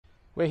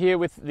We're here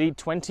with the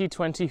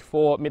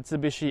 2024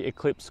 Mitsubishi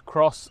Eclipse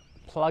Cross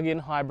plug-in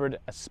hybrid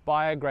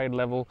Aspire grade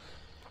level,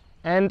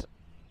 and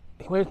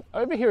we're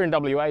over here in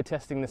WA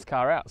testing this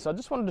car out. So I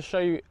just wanted to show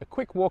you a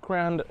quick walk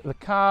around the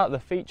car, the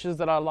features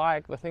that I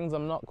like, the things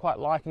I'm not quite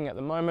liking at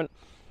the moment,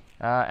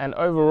 and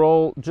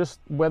overall just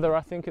whether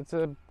I think it's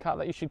a car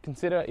that you should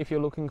consider if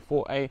you're looking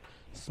for a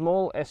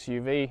small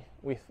SUV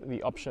with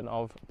the option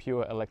of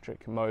pure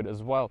electric mode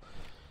as well.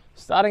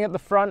 Starting at the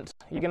front,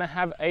 you're going to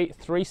have a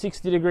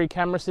 360-degree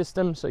camera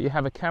system. So you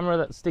have a camera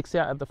that sticks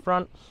out at the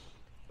front,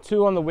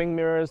 two on the wing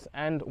mirrors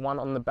and one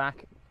on the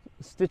back,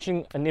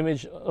 stitching an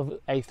image of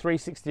a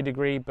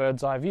 360-degree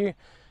bird's eye view,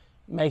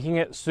 making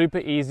it super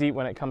easy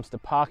when it comes to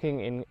parking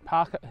in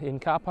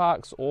car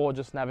parks or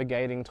just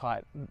navigating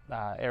tight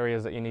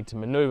areas that you need to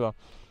maneuver.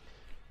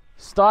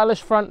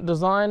 Stylish front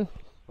design,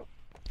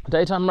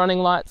 daytime running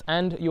lights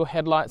and your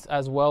headlights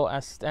as well,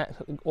 as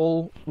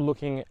all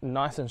looking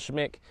nice and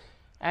schmick.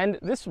 And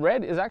this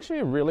red is actually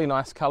a really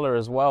nice color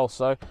as well.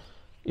 So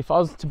if I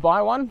was to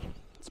buy one,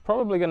 it's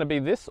probably going to be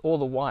this or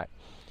the white.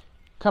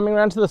 Coming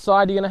around to the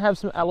side, you're going to have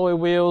some alloy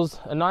wheels,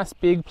 a nice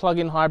big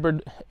plug-in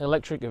hybrid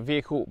electric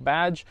vehicle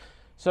badge.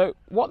 So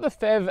what the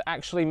PHEV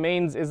actually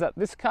means is that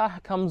this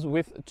car comes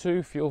with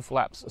two fuel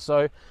flaps.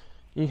 So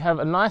you have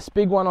a nice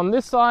big one on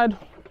this side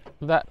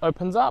that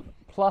opens up,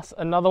 plus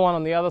another one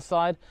on the other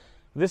side.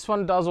 This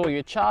one does all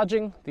your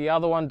charging, the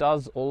other one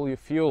does all your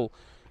fuel.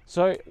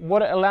 So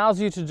what it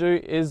allows you to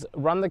do is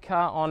run the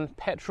car on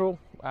petrol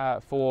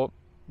for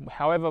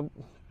however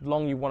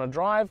long you want to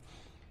drive.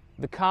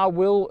 The car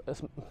will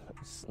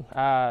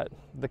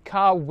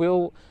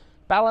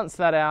balance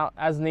that out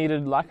as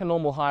needed, like a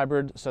normal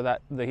hybrid, so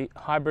that the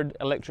hybrid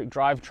electric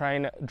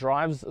drivetrain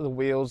drives the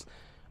wheels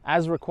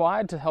as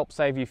required to help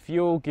save you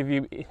fuel, give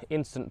you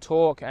instant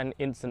torque and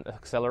instant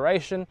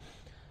acceleration.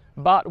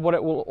 But what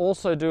it will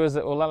also do is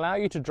it will allow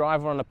you to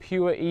drive on a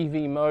pure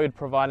EV mode,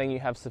 providing you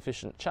have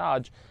sufficient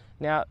charge.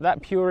 Now,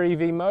 that pure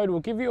EV mode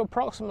will give you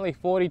approximately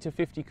 40 to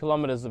 50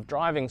 kilometers of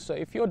driving. So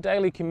if your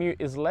daily commute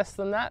is less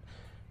than that,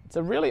 it's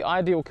a really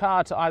ideal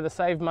car to either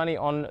save money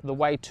on the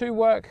way to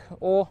work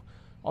or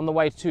on the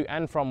way to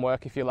and from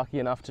work if you're lucky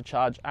enough to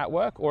charge at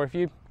work, or if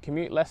you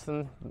commute less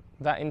than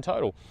that in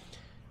total.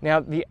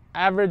 Now, the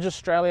average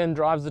Australian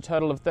drives a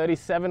total of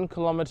 37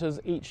 kilometers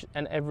each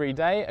and every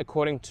day,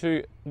 according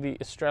to the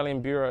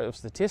Australian Bureau of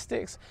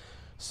Statistics.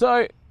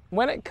 So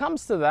when it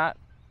comes to that,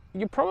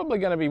 you're probably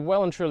going to be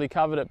well and truly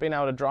covered at being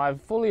able to drive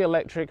fully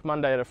electric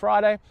Monday to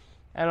Friday.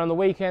 And on the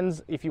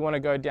weekends, if you want to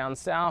go down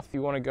south,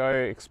 you want to go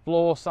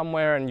explore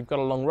somewhere and you've got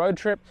a long road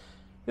trip,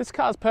 this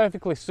car is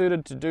perfectly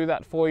suited to do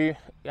that for you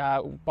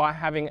by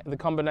having the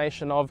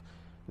combination of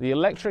the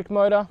electric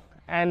motor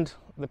and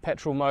the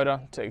petrol motor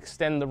to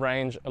extend the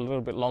range a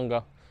little bit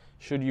longer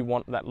should you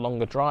want that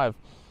longer drive.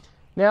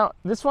 Now,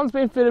 this one's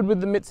been fitted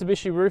with the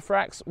Mitsubishi roof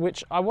racks,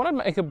 which I want to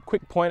make a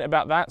quick point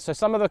about that. So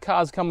some of the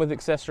cars come with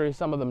accessories,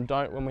 some of them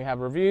don't when we have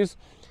reviews.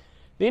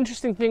 The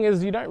interesting thing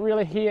is you don't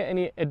really hear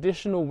any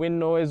additional wind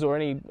noise or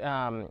any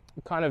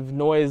kind of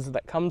noise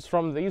that comes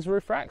from these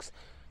roof racks.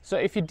 So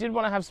if you did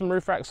want to have some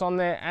roof racks on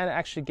there and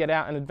actually get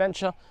out and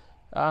adventure,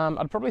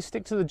 I'd probably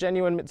stick to the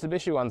genuine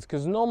Mitsubishi ones,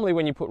 because normally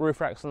when you put roof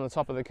racks on the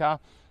top of the car,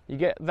 you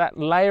get that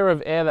layer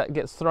of air that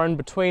gets thrown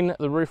between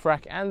the roof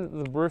rack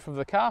and the roof of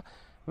the car,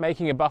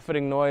 making a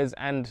buffeting noise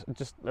and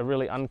just a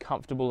really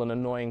uncomfortable and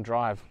annoying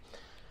drive.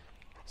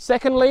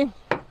 Secondly,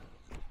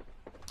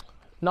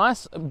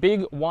 nice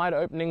big wide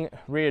opening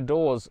rear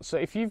doors. So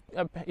if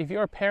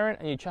you're a parent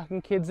and you're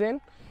chucking kids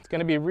in, it's going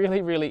to be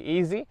really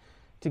easy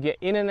to get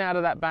in and out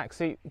of that back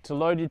seat, to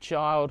load your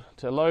child,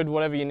 to load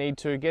whatever you need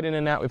to, get in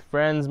and out with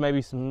friends,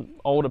 maybe some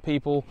older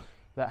people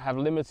that have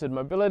limited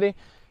mobility.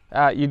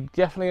 You're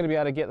definitely going to be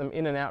able to get them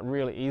in and out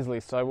really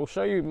easily. So we'll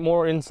show you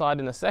more inside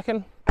in a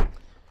second.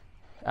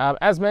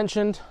 As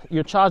mentioned,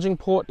 your charging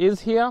port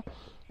is here,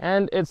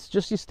 and it's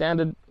just your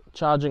standard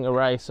charging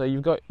array. So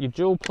you've got your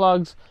dual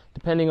plugs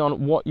depending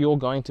on what you're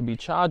going to be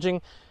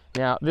charging.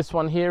 Now, this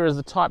one here is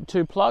a Type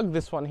 2 plug.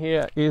 This one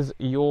here is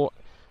your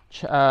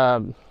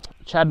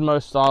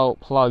CHAdeMO style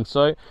plug.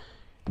 So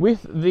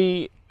with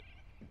the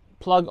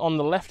plug on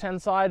the left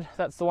hand side,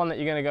 that's the one that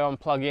you're going to go and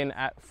plug in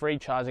at free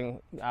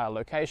charging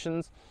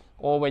locations,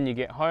 or when you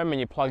get home and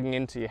you're plugging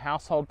into your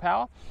household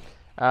power.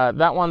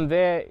 That one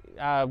there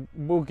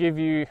will give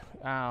you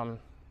a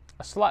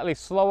slightly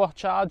slower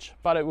charge,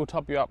 but it will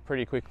top you up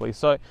pretty quickly.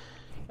 So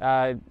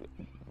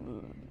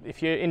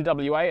if you're in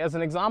WA, as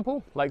an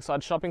example,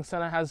 Lakeside Shopping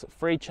Centre has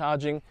free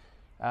charging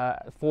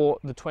for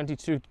the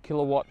 22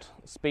 kilowatt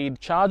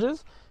speed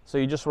chargers. So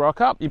you just rock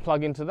up, you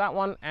plug into that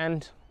one,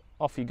 and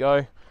off you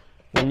go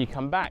when you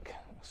come back.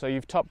 So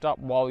you've topped up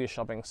while you're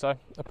shopping. So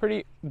a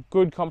pretty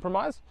good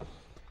compromise.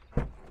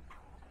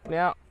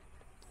 Now,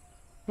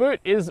 boot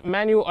is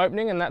manual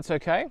opening, and that's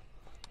okay.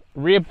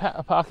 Rear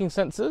parking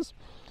sensors.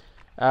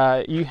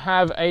 You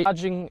have a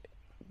charging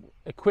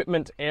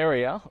equipment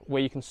area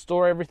where you can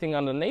store everything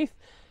underneath.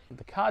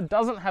 The car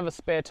doesn't have a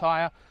spare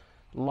tire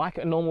like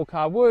a normal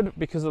car would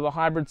because of the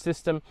hybrid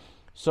system,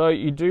 So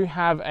you do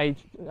have a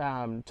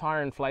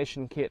tire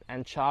inflation kit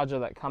and charger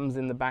that comes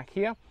in the back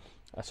here.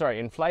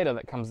 Inflator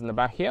that comes in the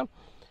back here.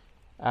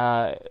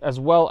 As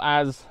well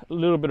as a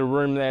little bit of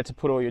room there to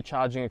put all your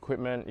charging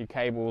equipment, your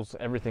cables,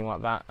 everything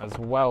like that as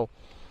well.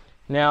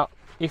 Now,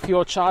 if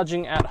you're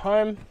charging at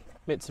home,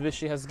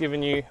 Mitsubishi has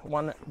given you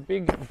one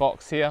big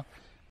box here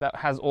that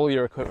has all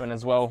your equipment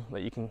as well,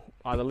 that you can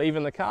either leave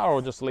in the car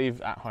or just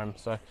leave at home.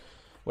 So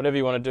whatever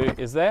you want to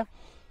do is there.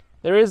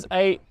 There is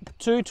a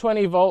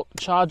 220 volt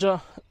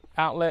charger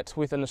outlet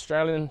with an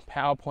Australian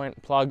power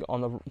point plug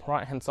on the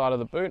right hand side of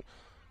the boot.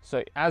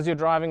 So as you're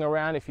driving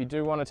around, if you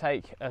do want to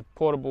take a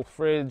portable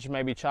fridge,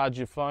 maybe charge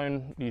your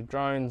phone, your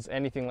drones,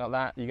 anything like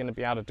that, you're going to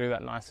be able to do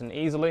that nice and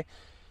easily.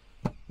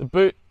 The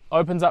boot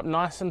opens up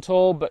nice and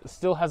tall, but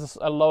still has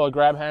a lower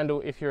grab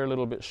handle if you're a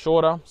little bit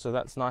shorter, so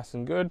that's nice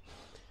and good.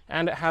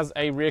 And it has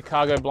a rear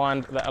cargo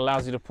blind that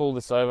allows you to pull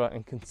this over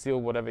and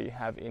conceal whatever you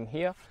have in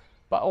here,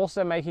 but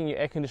also making your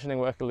air conditioning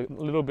work a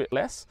little bit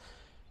less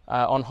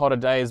on hotter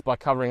days by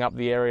covering up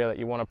the area that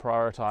you want to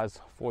prioritize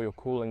for your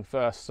cooling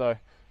first, so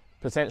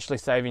potentially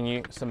saving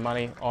you some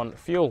money on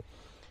fuel.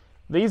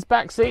 These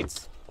back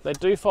seats, they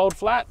do fold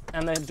flat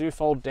and they do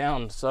fold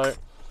down, so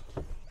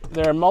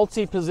they're a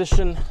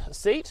multi-position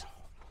seat.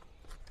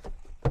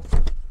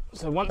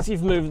 So once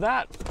you've moved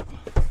that,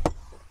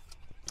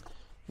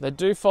 they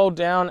do fold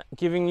down,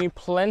 giving you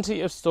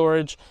plenty of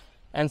storage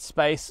and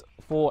space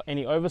for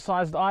any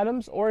oversized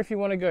items, or if you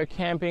want to go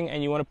camping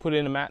and you want to put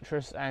in a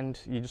mattress and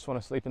you just want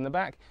to sleep in the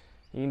back,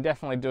 you can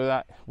definitely do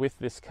that with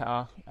this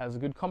car as a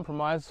good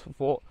compromise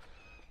for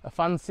a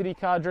fun city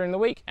car during the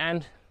week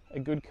and a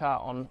good car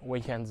on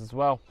weekends as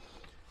well.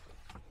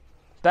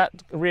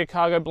 That rear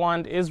cargo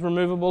blind is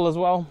removable as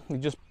well.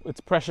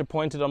 It's pressure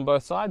pointed on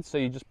both sides, so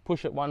you just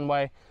push it one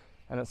way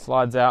and it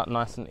slides out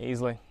nice and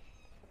easily.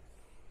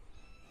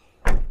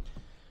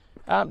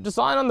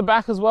 Design on the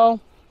back as well,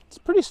 it's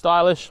pretty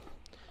stylish.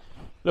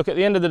 Look, at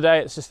the end of the day,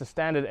 it's just a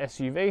standard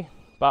SUV,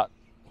 but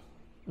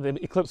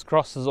the Eclipse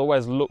Cross has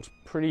always looked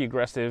pretty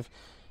aggressive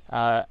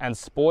and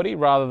sporty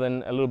rather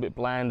than a little bit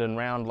bland and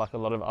round like a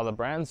lot of other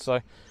brands, so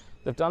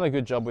they've done a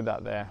good job with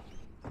that there.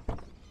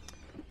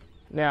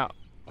 Now,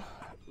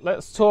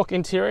 let's talk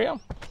interior.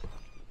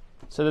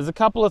 So there's a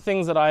couple of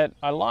things that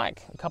I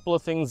like, a couple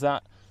of things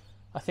that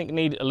I think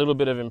need a little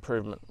bit of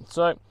improvement.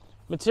 So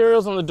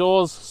materials on the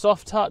doors,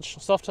 soft touch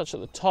at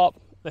the top,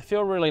 they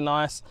feel really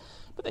nice,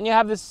 but then you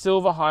have this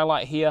silver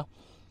highlight here.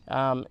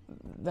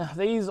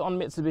 These on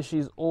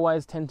Mitsubishis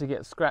always tend to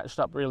get scratched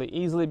up really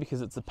easily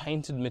because it's a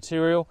painted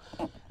material,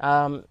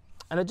 and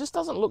it just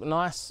doesn't look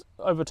nice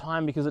over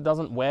time because it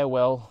doesn't wear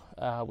well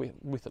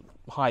with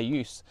high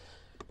use.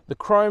 The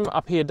chrome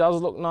up here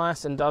does look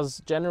nice and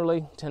does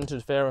generally tend to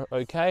fare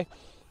okay,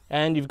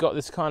 and you've got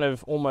this kind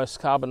of almost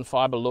carbon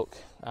fiber look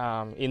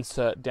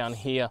insert down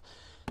here.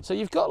 So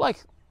you've got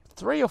like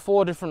 3 or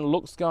 4 different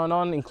looks going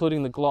on,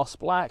 including the gloss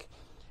black.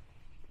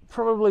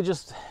 Probably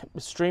just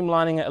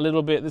streamlining it a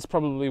little bit. This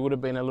probably would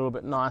have been a little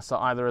bit nicer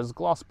either as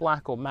gloss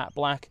black or matte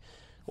black,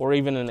 or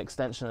even an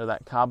extension of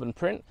that carbon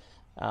print,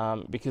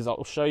 because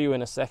I'll show you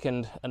in a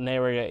second an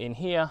area in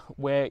here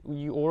where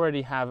you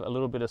already have a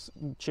little bit of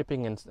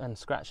chipping and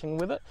scratching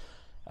with it,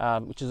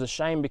 which is a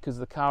shame because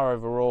the car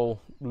overall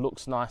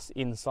looks nice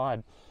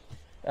inside.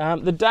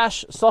 The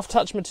dash, soft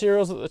touch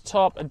materials at the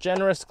top, a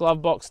generous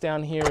glove box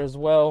down here as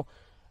well,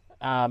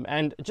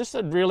 and just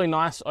a really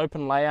nice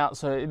open layout,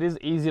 so it is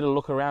easy to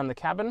look around the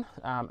cabin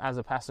as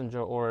a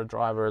passenger or a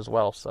driver as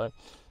well, so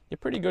you're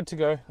pretty good to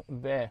go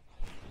there.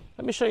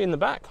 Let me show you in the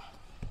back.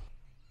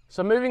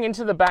 So moving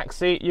into the back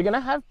seat, you're going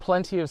to have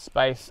plenty of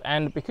space,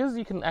 and because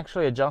you can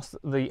actually adjust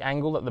the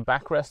angle that the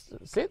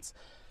backrest sits,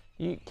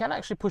 you can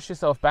actually push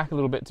yourself back a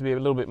little bit to be a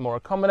little bit more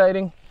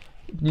accommodating.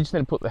 You just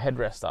need to put the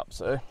headrest up,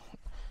 so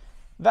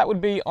that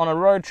would be on a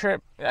road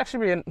trip. It'd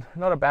actually be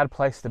not a bad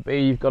place to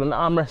be. You've got an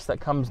armrest that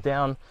comes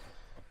down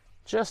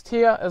just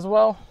here as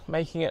well,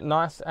 making it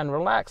nice and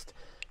relaxed.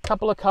 A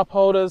couple of cup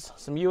holders,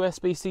 some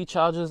USB-C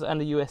chargers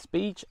and a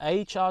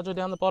USB-A charger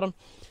down the bottom,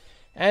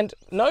 and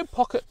no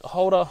pocket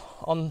holder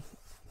on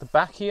the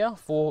back here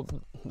for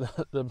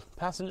the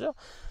passenger,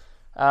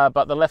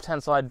 but the left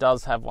hand side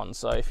does have one,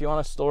 so if you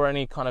want to store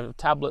any kind of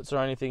tablets or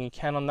anything, you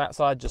can on that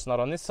side, just not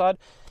on this side.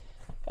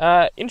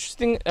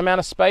 Interesting amount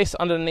of space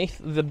underneath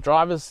the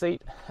driver's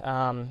seat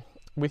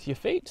with your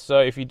feet, so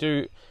if you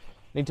do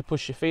need to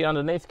push your feet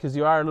underneath because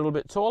you are a little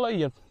bit taller,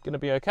 you're going to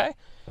be okay.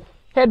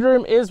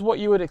 Headroom is what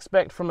you would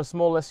expect from a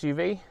small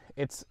SUV.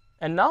 It's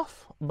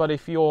enough, but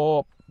if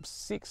you're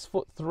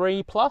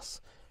 6'3" plus,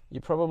 you're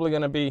probably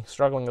going to be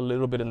struggling a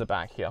little bit in the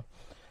back here.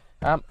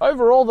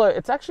 Overall though,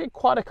 it's actually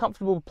quite a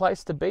comfortable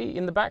place to be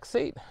in the back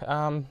seat,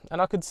 and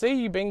I could see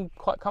you being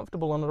quite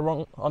comfortable on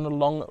a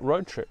long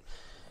road trip.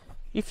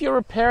 If you're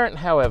a parent,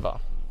 however,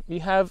 you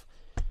have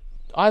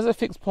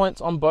ISOFIX points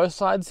on both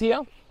sides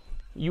here.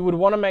 You would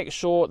want to make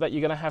sure that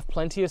you're going to have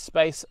plenty of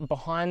space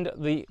behind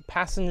the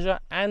passenger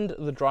and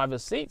the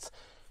driver's seats,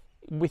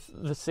 with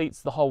the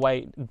seats the whole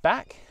way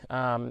back,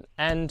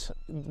 and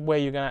where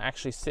you're going to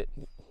actually sit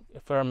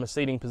from a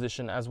seating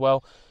position as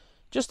well.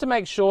 just to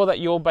make sure that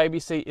your baby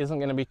seat isn't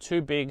going to be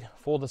too big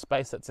for the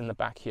space that's in the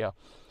back here.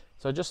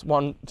 So just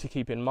one to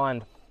keep in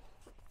mind.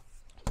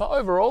 But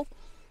overall,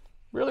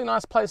 really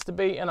nice place to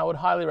be, and I would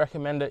highly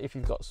recommend it if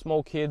you've got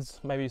small kids,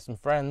 maybe some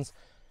friends,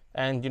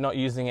 and you're not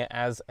using it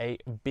as a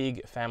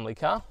big family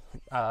car.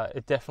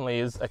 It definitely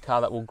is a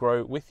car that will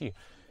grow with you.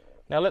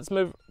 Now let's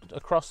move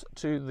across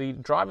to the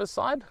driver's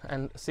side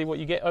and see what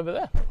you get over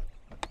there.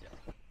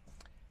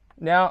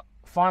 Now,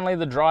 finally,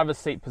 the driver's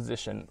seat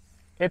position.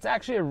 It's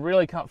actually a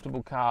really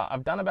comfortable car.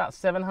 I've done about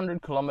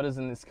 700 kilometers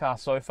in this car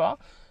so far,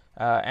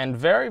 and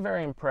very,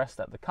 very impressed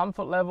at the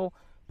comfort level,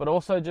 but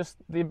also just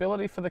the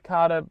ability for the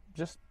car to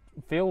just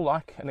feel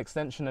like an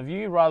extension of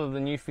you rather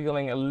than you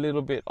feeling a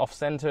little bit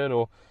off-centered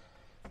or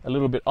a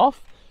little bit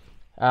off.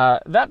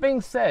 That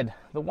being said,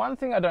 the one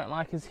thing I don't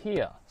like is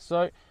here.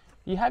 So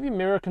you have your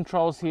mirror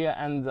controls here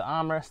and the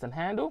armrest and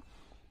handle,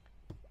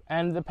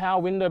 and the power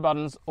window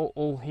buttons are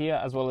all here,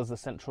 as well as the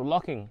central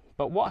locking.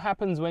 But what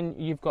happens when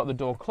you've got the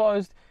door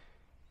closed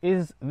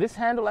is this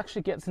handle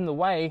actually gets in the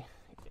way.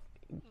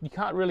 You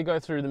can't really go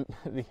through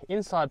the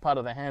inside part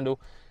of the handle,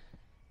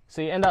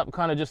 so you end up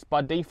kind of just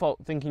by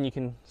default thinking you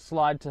can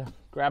slide to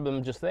grab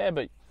them just there,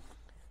 but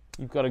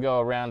you've got to go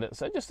around it.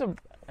 So just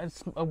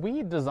it's a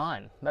weird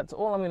design. That's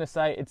all I'm going to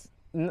say. It's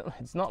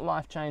not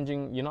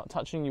life-changing. You're not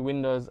touching your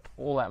windows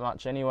all that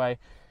much anyway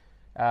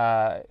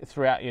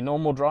throughout your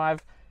normal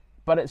drive,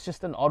 but it's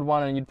just an odd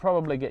one, and you'd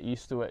probably get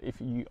used to it if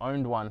you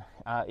owned one.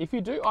 If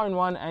you do own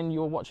one and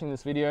you're watching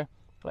this video,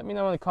 let me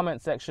know in the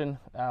comment section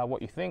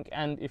what you think,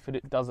 and if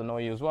it does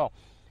annoy you as well.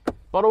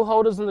 Bottle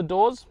holders in the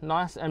doors,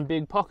 nice and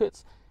big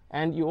pockets,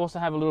 and you also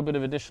have a little bit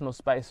of additional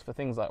space for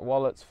things like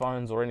wallets,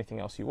 phones, or anything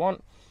else you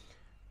want.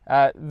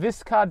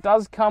 This car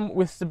does come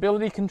with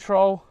stability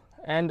control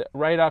and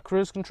radar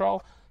cruise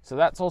control, so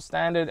that's all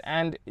standard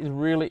and is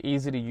really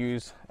easy to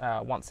use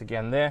once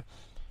again there.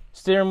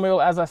 Steering wheel,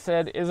 as I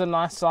said, is a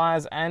nice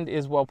size and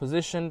is well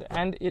positioned,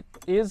 and it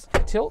is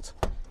tilt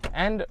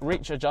and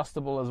reach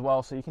adjustable as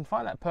well, so you can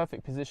find that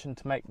perfect position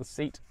to make the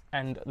seat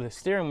and the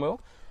steering wheel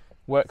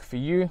work for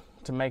you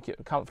to make it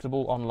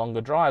comfortable on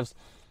longer drives.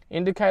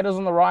 Indicators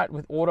on the right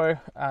with auto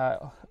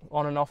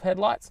on and off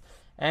headlights,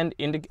 and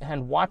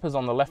wipers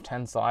on the left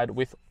hand side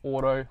with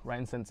auto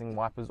rain sensing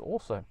wipers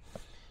also.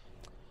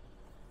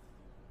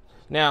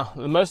 Now,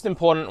 the most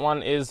important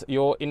one is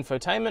your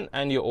infotainment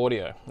and your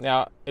audio.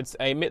 Now, it's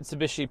a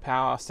Mitsubishi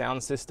power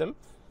sound system.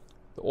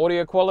 The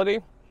audio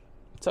quality,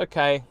 it's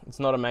okay, it's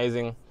not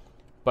amazing,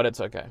 but it's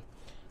okay.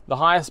 The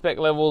higher spec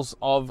levels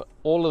of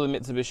all of the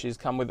Mitsubishis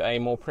come with a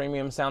more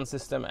premium sound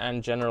system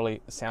and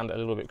generally sound a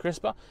little bit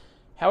crisper.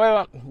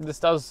 However, this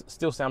does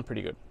still sound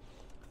pretty good.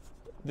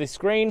 The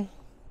screen,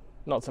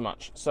 not so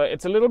much. So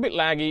it's a little bit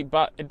laggy,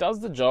 but it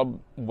does the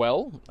job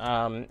well.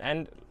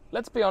 And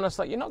let's be honest,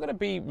 like, you're not going to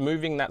be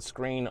moving that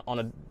screen on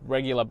a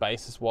regular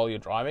basis while you're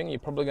driving. You're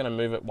probably going to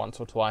move it once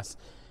or twice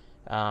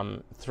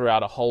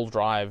throughout a whole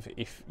drive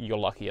if you're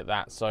lucky at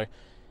that. So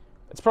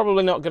it's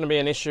probably not going to be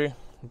an issue,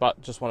 but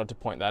just wanted to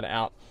point that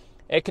out.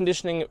 Air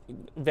conditioning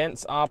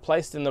vents are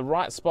placed in the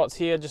right spots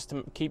here just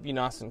to keep you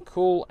nice and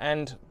cool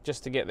and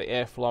just to get the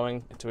air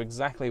flowing to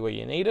exactly where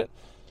you need it.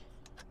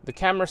 The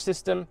camera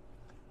system,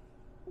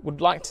 would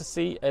like to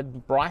see a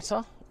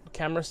brighter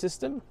camera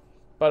system,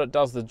 but it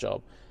does the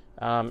job.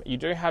 You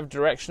do have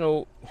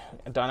directional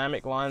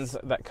dynamic lines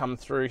that come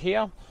through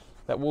here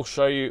that will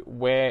show you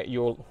where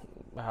your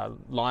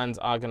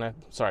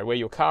where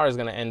your car is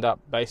going to end up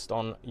based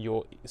on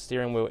your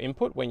steering wheel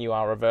input when you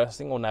are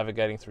reversing or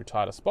navigating through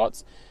tighter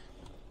spots.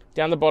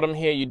 Down the bottom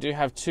here, you do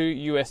have two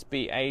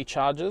USB-A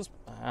chargers,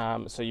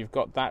 so you've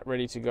got that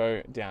ready to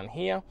go down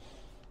here.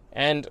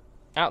 And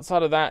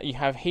outside of that, you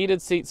have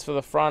heated seats for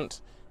the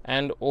front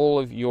and all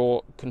of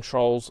your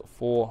controls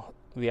for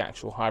the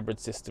actual hybrid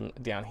system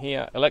down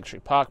here.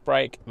 Electric park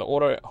brake, the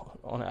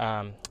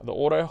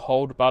auto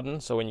hold button,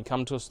 so when you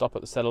come to a stop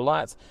at the set of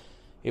lights,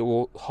 it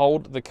will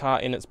hold the car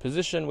in its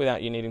position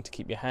without you needing to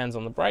keep your hands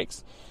on the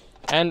brakes.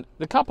 And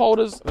the cup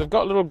holders, they've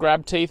got little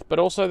grab teeth, but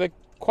also they're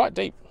quite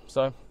deep,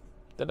 so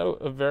they do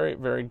a very,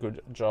 very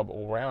good job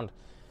all round.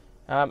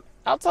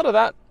 Outside of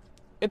that,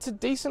 it's a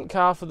decent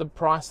car for the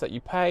price that you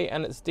pay,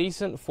 and it's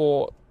decent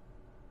for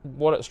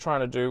what it's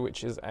trying to do,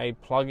 which is a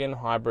plug-in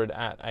hybrid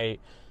at a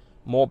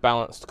more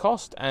balanced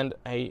cost and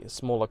a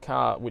smaller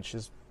car, which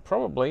is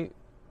probably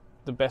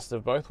the best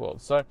of both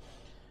worlds. So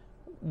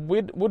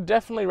would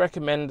definitely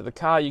recommend the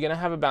car. You're going to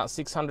have about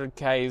 600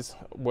 Ks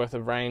worth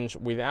of range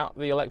without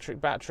the electric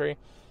battery.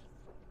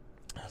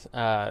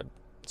 You're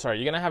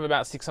going to have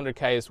about 600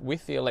 Ks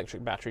with the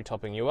electric battery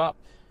topping you up,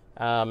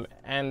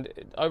 and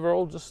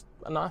overall just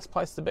a nice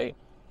place to be.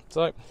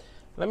 So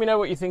let me know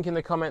what you think in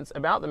the comments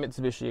about the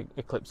Mitsubishi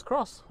Eclipse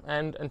Cross,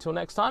 and until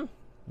next time,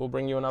 we'll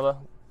bring you another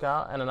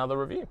car and another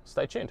review.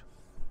 Stay tuned.